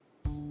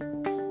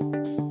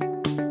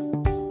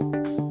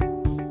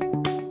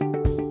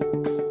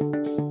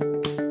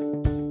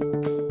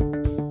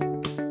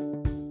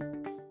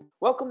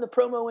Welcome to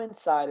Promo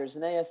Insiders,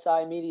 an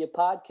ASI media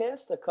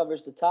podcast that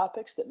covers the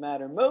topics that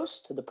matter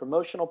most to the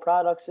promotional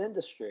products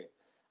industry.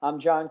 I'm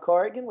John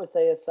Corrigan with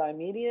ASI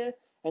Media,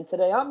 and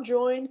today I'm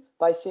joined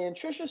by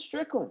Santricia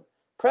Strickland,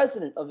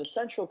 president of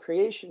Essential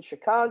Creation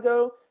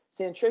Chicago.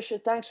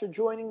 Santricia, thanks for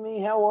joining me.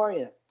 How are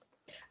you?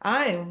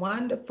 I am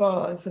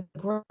wonderful. It's a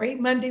great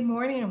Monday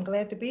morning. I'm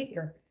glad to be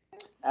here.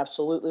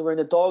 Absolutely. We're in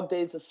the dog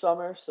days of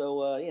summer,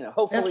 so That's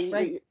hopefully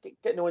right. you're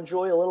getting to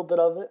enjoy a little bit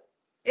of it.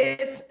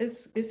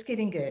 It's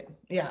getting good.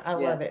 Yeah, I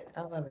Yeah, love it.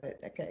 I love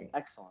it. Okay.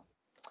 excellent.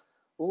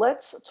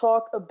 Let's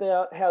talk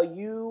about how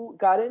you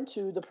got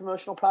into the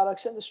promotional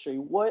products industry.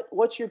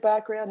 What's your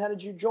background? How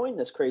did you join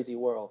this crazy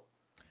world?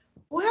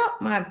 Well,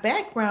 my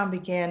background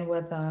began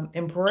with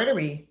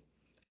embroidery,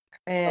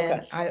 Okay.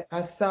 and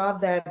I saw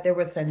that there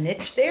was a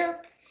niche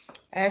there.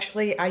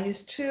 Actually, I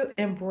used to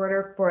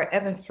embroider for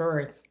Evans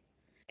Furs,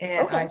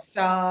 and Okay. I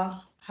saw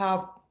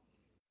how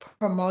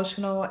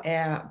promotional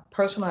and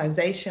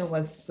personalization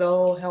was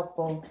so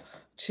helpful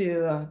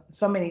to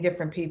so many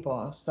different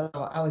people. So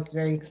I was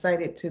very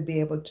excited to be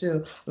able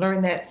to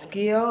learn that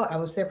skill. I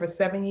was there for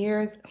 7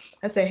 years.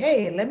 I said,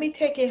 hey, let me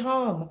take it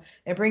home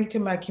and bring it to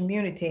my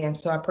community. And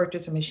so I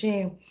purchased a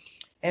machine.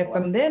 And Wow.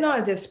 from then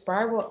on, I just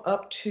spiraled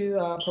up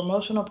to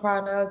promotional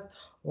products,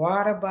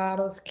 water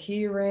bottles,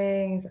 key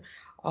rings,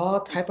 all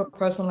type of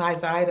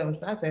personalized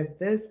items. I said,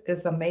 this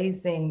is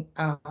amazing.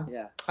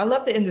 Yeah. I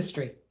love the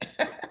industry.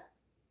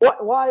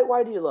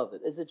 Why do you love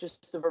it? Is it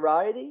just the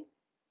variety?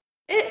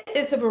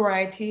 It's a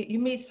variety. You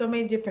meet so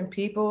many different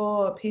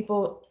people,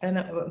 and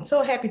I'm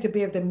so happy to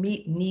be able to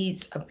meet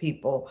needs of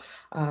people.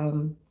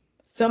 Um,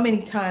 so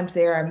many times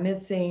they are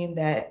missing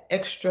that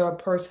extra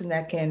person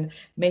that can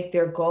make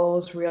their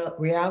goals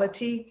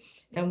reality,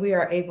 and we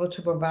are able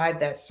to provide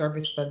that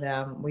service for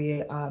them.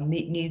 We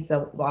meet needs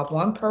of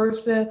one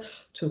person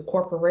to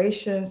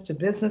corporations to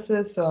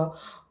businesses. So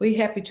we're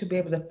happy to be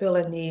able to fill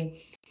a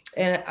need,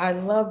 and I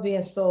love be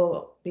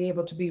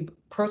able to be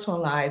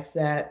personalized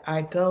that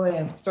I go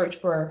and search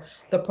for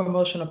the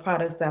promotional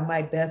products that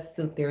might best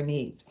suit their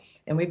needs.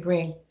 And we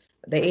bring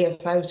the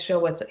ASI show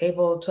what's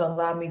able to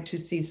allow me to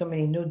see so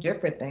many new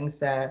different things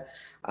that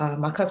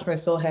my customers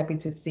are so happy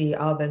to see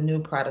all the new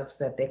products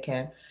that they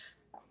can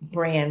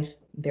brand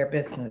their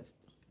business.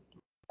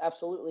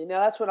 Absolutely. Now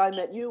that's when I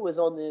met you was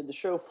on the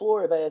show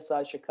floor of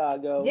ASI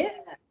Chicago. Yeah,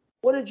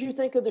 What did you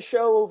think of the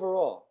show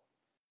overall?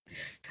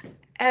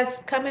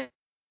 as coming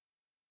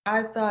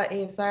I thought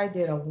ASI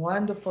did a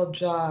wonderful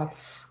job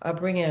of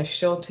bringing a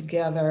show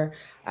together.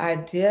 I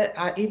did.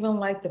 I even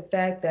liked the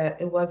fact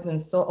that it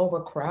wasn't so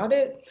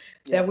overcrowded,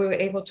 Yeah. that we were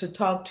able to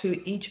talk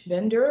to each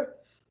vendor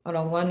on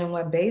a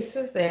one-on-one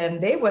basis,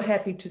 and they were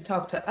happy to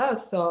talk to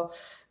us. So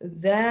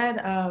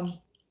that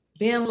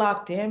being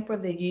locked in for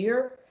the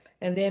year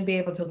and then be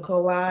able to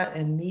go out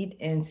and meet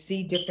and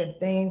see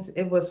different things,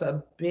 it was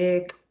a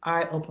big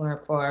eye opener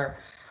for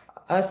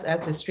us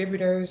as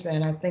distributors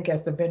and I think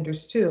as the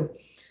vendors too.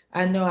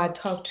 I know I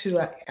talked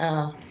to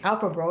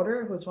Alpha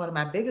Broder, who's one of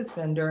my biggest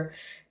vendor,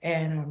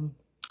 and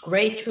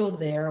Rachel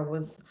there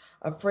was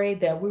afraid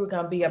that we were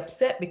going to be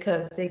upset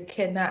because they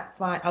cannot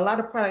find a lot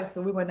of products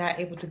that we were not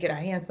able to get our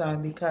hands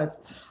on because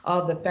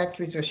all the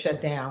factories were shut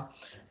down.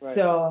 Right.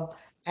 So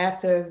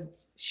after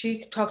she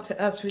talked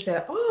to us, we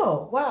said,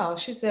 "Oh, wow!"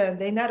 She said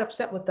they're not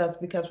upset with us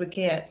because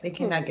they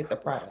cannot get the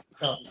product.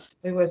 So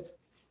it was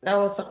that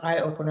was an eye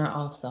opener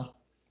also.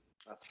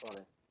 That's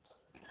funny.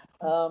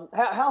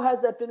 How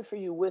has that been for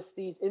you with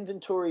these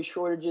inventory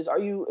shortages?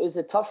 Is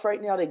it tough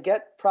right now to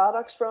get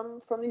products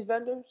from these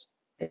vendors?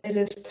 It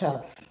is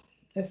tough.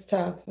 It's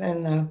tough,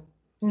 and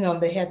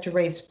they had to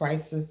raise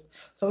prices,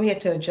 so we had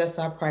to adjust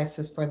our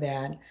prices for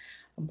that.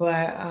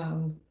 But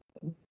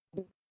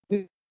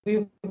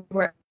we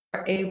were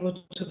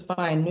able to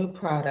find new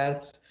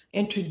products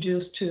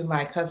introduced to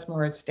my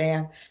customer and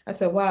staff. I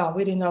said, "Wow,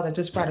 we didn't know that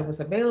this product was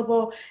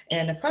available,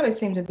 and the product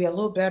seemed to be a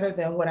little better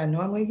than what I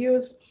normally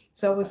use."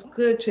 So it was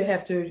good to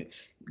have to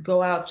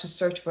go out to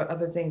search for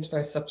other things for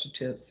a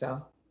substitute.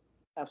 So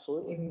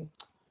Absolutely.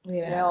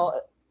 yeah.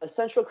 Now,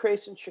 Essential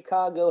Creation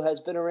Chicago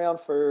has been around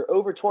for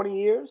over 20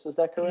 years. Is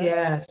that correct?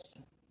 Yes,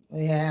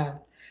 we have.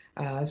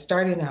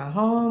 Starting our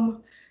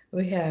home,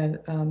 we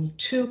had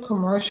two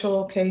commercial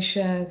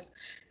locations,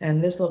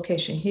 and this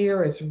location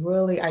here is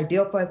really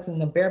ideal for us in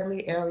the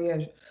Beverly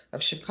area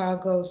of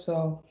Chicago.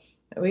 So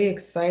we're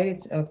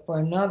excited for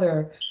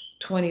another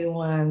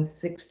 21,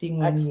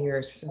 61 Excellent.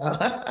 years. So,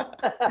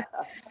 What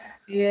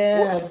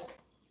yes.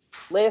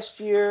 last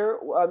year?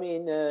 I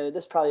mean,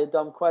 this is probably a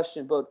dumb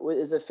question, but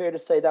is it fair to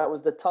say that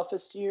was the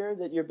toughest year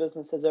that your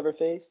business has ever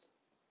faced?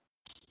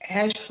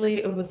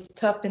 Actually, it was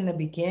tough in the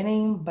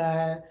beginning,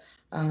 but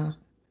uh,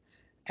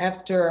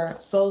 after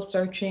soul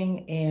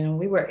searching, and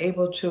we were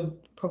able to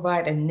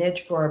provide a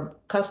niche for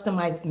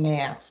customized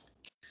masks.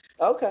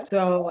 Okay.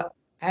 So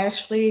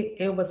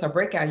actually, it was a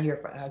breakout year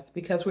for us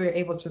because we were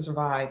able to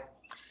survive.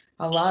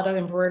 A lot of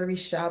embroidery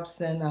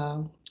shops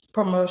and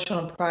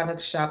promotional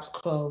product shops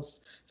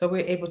closed, so we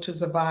were able to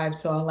survive.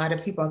 So a lot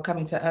of people are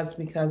coming to us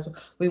because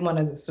we one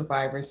of the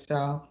survivors.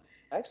 So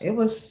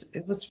Excellent.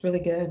 it was really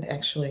good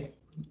actually.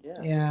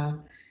 Yeah. Yeah.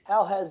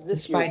 How has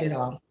this year Despite it been?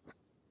 all,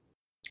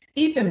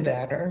 even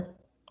better.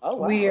 Oh,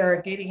 We wow. are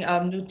Okay.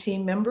 getting new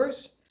team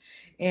members,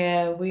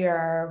 and we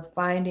are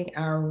finding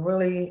our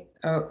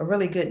a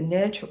really good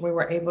niche. We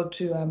were able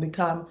to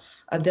become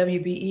a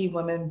WBE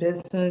Women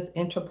Business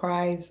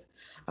Enterprise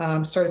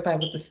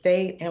certified with the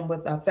state and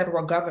with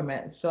federal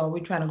government. So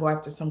we're trying to go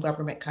after some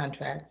government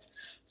contracts.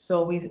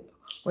 So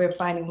we're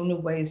finding new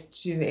ways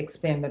to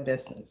expand the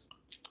business.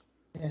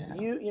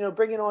 Yeah.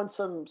 Bringing on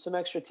some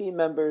extra team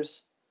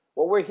members.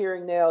 What we're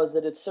hearing now is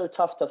that it's so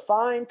tough to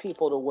find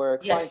people to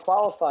work, find Yes.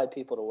 qualified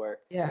people to work.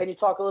 Can you Yes.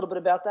 talk a little bit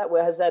about that?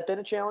 Has that been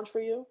a challenge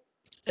for you?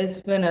 It's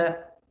been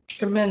a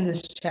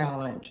tremendous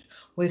challenge.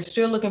 We're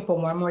still looking for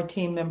one more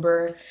team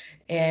member,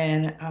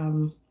 and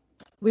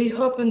we're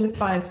hoping to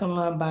find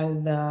someone by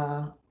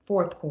the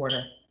fourth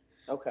quarter.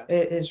 Okay.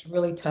 It is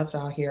really tough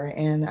out here,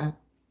 and I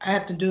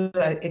have to do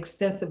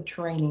extensive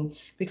training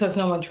because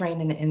no one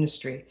trained in the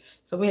industry.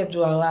 So we have to do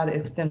a lot of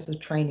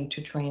extensive training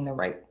to train the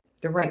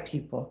right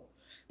people.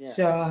 Yeah.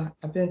 So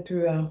I've been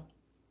through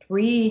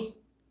three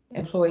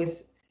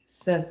employees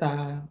since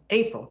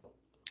April.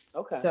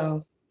 Okay.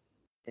 So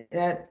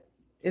that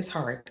is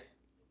hard.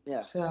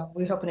 Yeah. So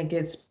we're hoping it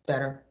gets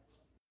better.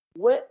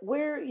 Where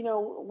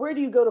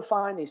do you go to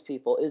find these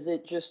people? Is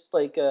it just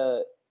like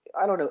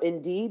I don't know,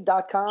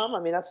 Indeed.com? I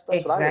mean, that's what I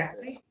would think.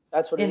 Exactly.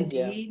 That's what it is,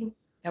 yeah. Indeed.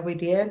 And we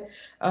did.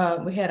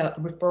 We had a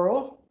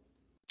referral,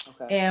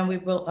 Okay. and we're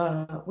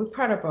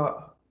part of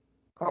a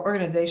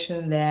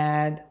organization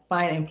that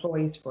find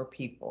employees for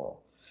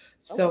people.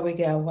 So Okay. we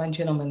got one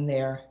gentleman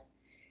there,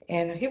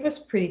 and he was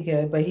pretty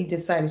good, but he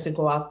decided to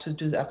go out to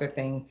do the other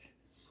things.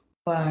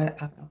 Right.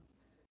 But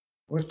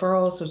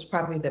referrals was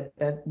probably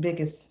the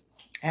biggest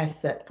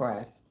asset for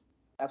us.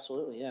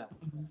 Absolutely, yeah.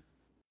 Mhm.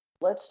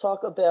 Let's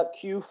talk about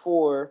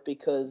Q4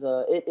 because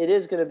it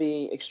is going to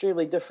be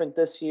extremely different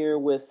this year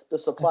with the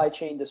supply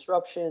chain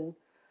disruption.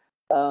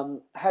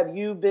 Have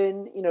you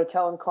been,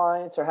 telling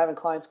clients or having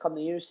clients come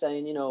to you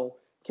saying,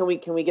 can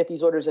we get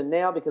these orders in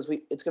now because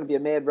it's going to be a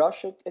mad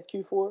rush at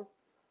Q4?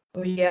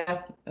 Well,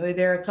 yeah,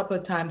 there are a couple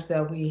of times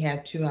that we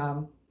had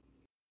to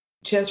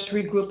just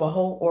regroup a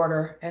whole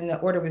order, and the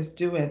order was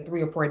due in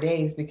 3 or 4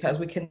 days because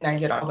we could not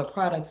get all the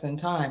products in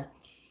time.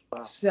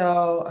 Wow.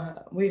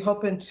 So we're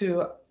hoping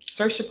to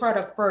search the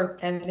product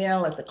first and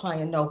then let the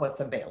client know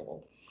what's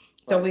available.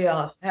 So Right.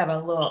 we have a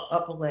little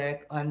upper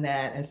leg on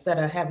that. Instead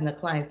of having the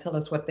client tell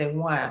us what they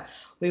want,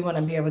 we want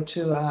to be able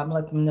to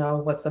let them know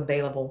what's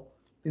available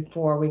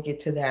before we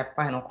get to that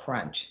final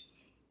crunch.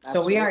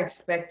 So we are Absolutely.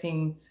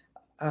 expecting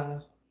uh,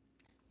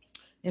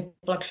 in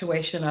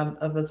fluctuation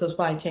of the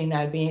supply chain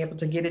not being able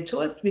to get it to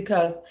us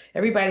because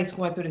everybody's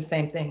going through the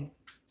same thing.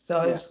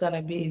 So Yeah. it's going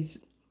to be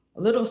a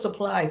little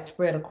supply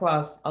spread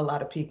across a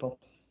lot of people.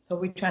 So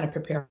we're trying to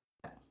prepare.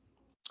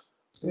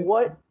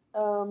 What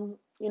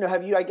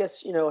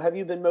have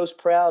you been most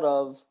proud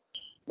of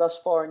thus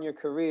far in your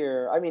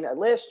career? I mean,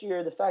 last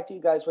year, the fact that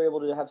you guys were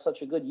able to have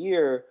such a good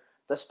year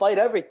despite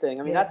everything.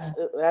 I mean, Yeah,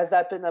 has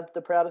that been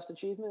the proudest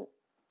achievement?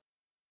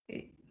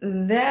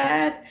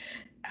 that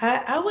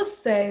I would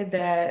say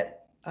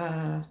that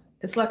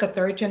it's like a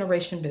third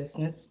generation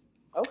business.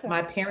 Okay.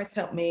 My parents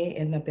helped me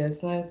in the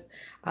business,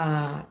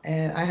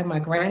 and I have my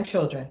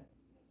grandchildren,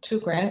 two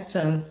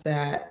grandsons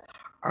that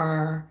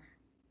are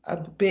a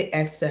big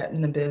asset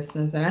in the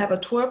business. And I have a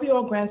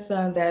 12-year-old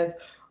grandson that's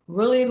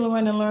really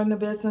wanting to learn the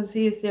business.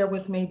 He is there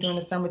with me during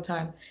the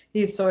summertime.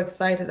 He's so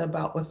excited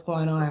about what's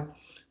going on.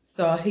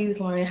 So he's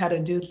learning how to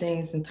do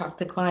things and talk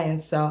to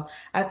clients. So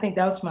I think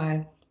that was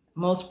my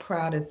most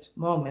proudest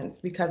moments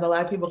because a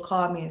lot of people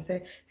call me and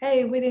say,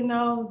 "Hey, we didn't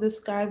know this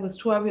guy was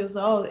 12 years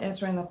old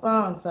answering the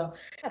phone." So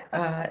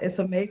it's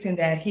amazing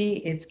that he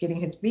is getting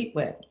his feet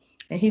wet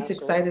and he's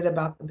Absolutely. excited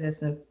about the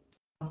business.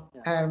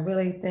 Yeah. I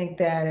really think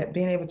that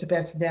being able to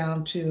pass it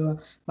down to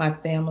my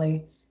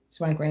family,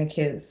 to my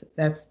grandkids,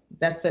 that's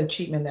the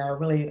achievement that I'm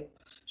really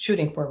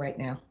shooting for right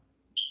now.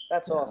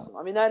 That's So, awesome.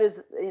 I mean, that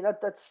is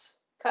that's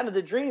kind of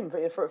the dream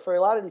for a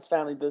lot of these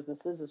family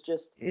businesses is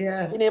just being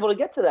yes, able to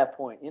get to that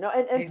point, and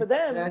for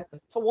them exactly.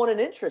 to want an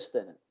interest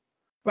in it.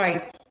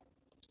 Right.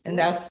 And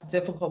Yeah. that's the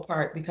difficult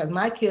part because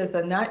my kids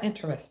are not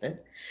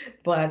interested,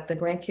 but the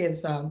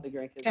grandkids The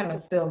grandkids. kind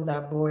of fill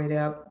that void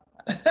up.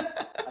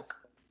 That's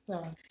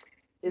So,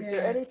 Is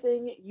there yeah.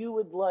 anything you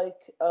would like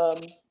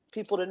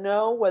people to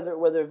know,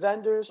 whether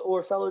vendors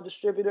or fellow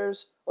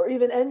distributors or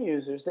even end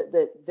users,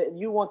 that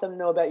you want them to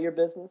know about your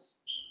business?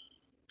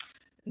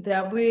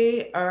 That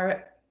we're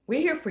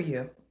here for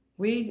you.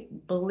 We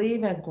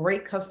believe in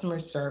great customer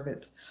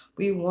service.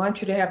 We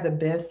want you to have the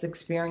best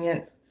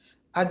experience.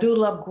 I do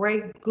love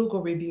great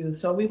Google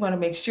reviews, so we want to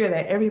make sure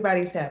that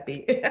everybody's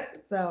happy.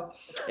 So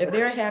if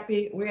they're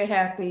happy, we're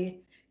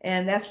happy,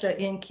 and that's the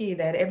end key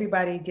that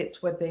everybody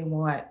gets what they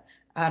want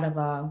out of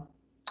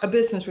a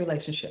business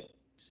relationship.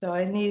 So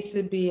it needs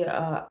to be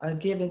a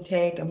give and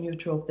take, a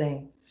mutual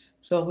thing.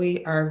 So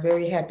we are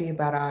very happy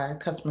about our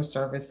customer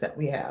service that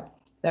we have,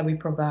 that we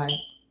provide.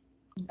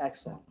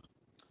 Excellent. So,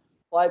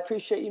 Well, I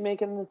appreciate you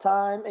making the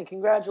time, and oh,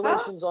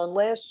 congratulations on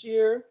last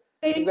year.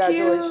 Thank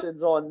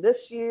Congratulations on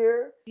this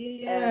year.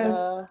 you. And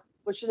Yes.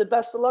 wish you the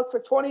best of luck for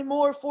 20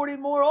 more, 40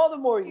 more, all the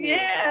more years.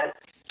 Yes.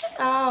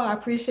 Oh, I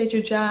appreciate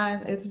you,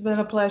 John. It's been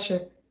a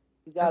pleasure.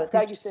 You I got it.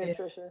 Thank you, appreciate it.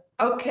 Santricia.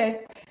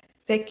 Okay.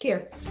 Take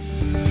care.